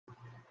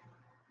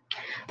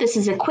This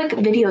is a quick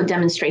video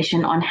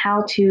demonstration on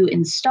how to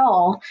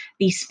install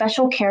the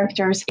Special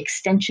Characters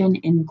extension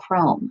in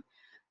Chrome.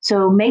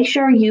 So make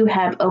sure you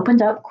have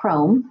opened up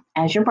Chrome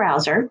as your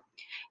browser.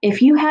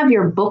 If you have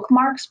your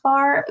bookmarks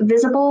bar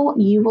visible,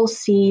 you will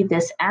see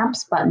this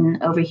apps button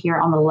over here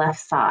on the left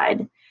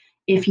side.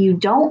 If you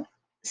don't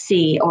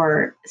see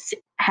or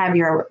have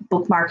your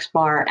bookmarks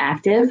bar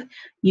active,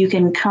 you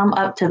can come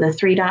up to the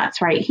three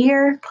dots right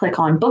here, click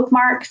on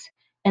bookmarks,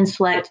 and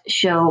select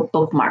show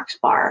bookmarks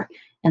bar.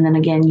 And then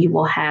again, you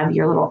will have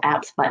your little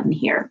apps button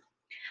here.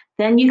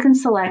 Then you can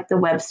select the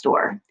web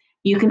store.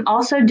 You can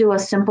also do a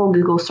simple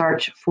Google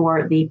search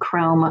for the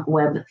Chrome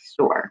web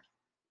store.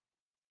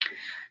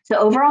 So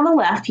over on the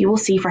left, you will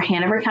see for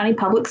Hanover County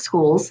Public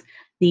Schools,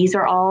 these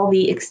are all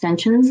the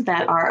extensions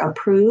that are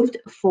approved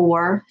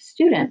for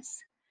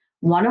students,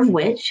 one of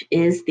which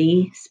is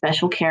the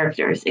Special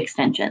Characters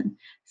extension.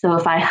 So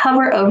if I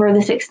hover over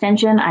this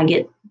extension, I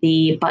get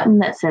the button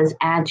that says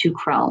Add to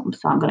Chrome.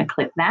 So I'm going to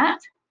click that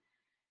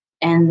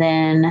and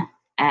then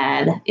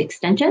Add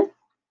Extension.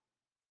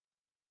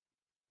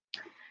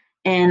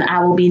 And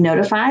I will be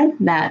notified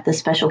that the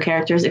Special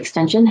Characters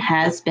extension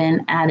has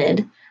been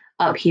added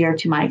up here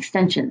to my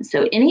extensions.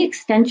 So any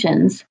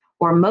extensions,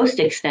 or most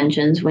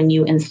extensions when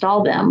you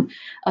install them,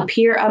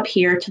 appear up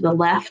here to the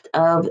left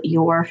of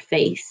your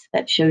face.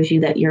 That shows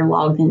you that you're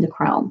logged into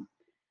Chrome.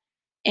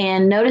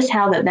 And notice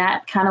how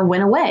that kind of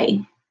went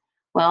away.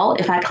 Well,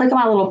 if I click on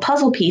my little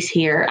puzzle piece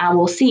here, I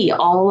will see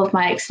all of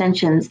my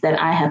extensions that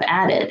I have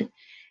added.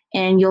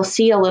 And you'll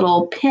see a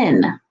little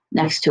pin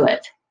next to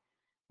it.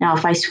 Now,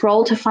 if I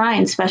scroll to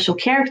find Special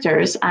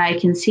Characters, I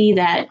can see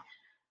that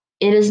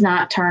it is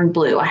not turned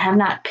blue. I have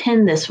not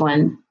pinned this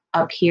one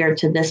up here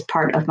to this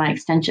part of my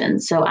extension.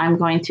 So I'm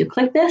going to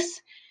click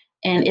this,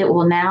 and it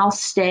will now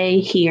stay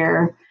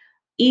here,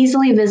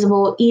 easily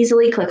visible,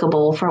 easily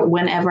clickable for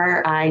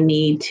whenever I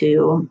need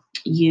to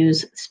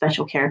use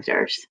Special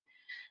Characters.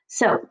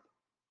 So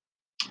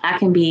I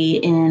can be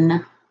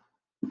in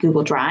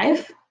Google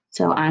Drive.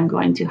 So I'm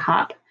going to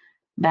hop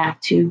back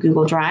to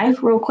Google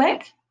Drive real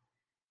quick,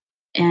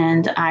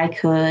 and I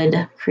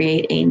could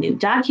create a new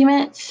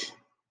document.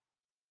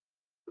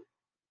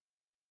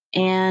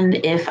 And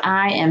if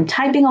I am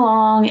typing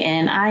along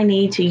and I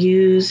need to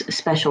use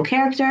Special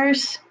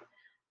Characters,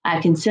 I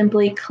can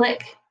simply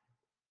click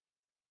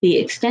the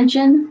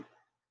extension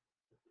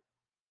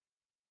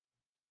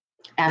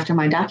after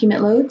my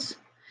document loads.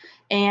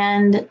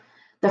 And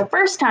the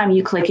first time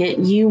you click it,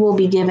 you will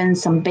be given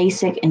some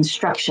basic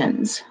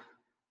instructions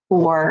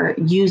for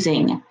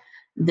using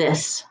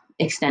this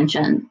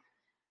extension.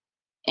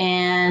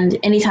 And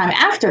anytime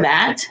after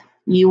that,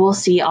 you will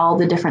see all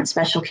the different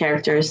special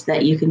characters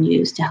that you can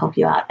use to help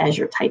you out as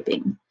you're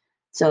typing.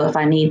 So if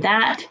I need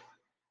that,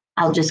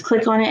 I'll just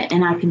click on it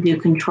and I can do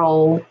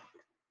Control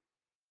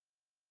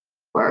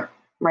or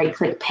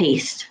right-click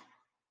paste,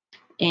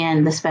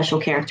 and the special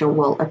character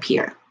will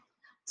appear.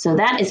 So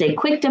that is a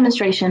quick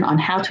demonstration on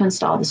how to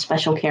install the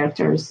Special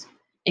Characters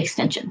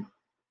extension.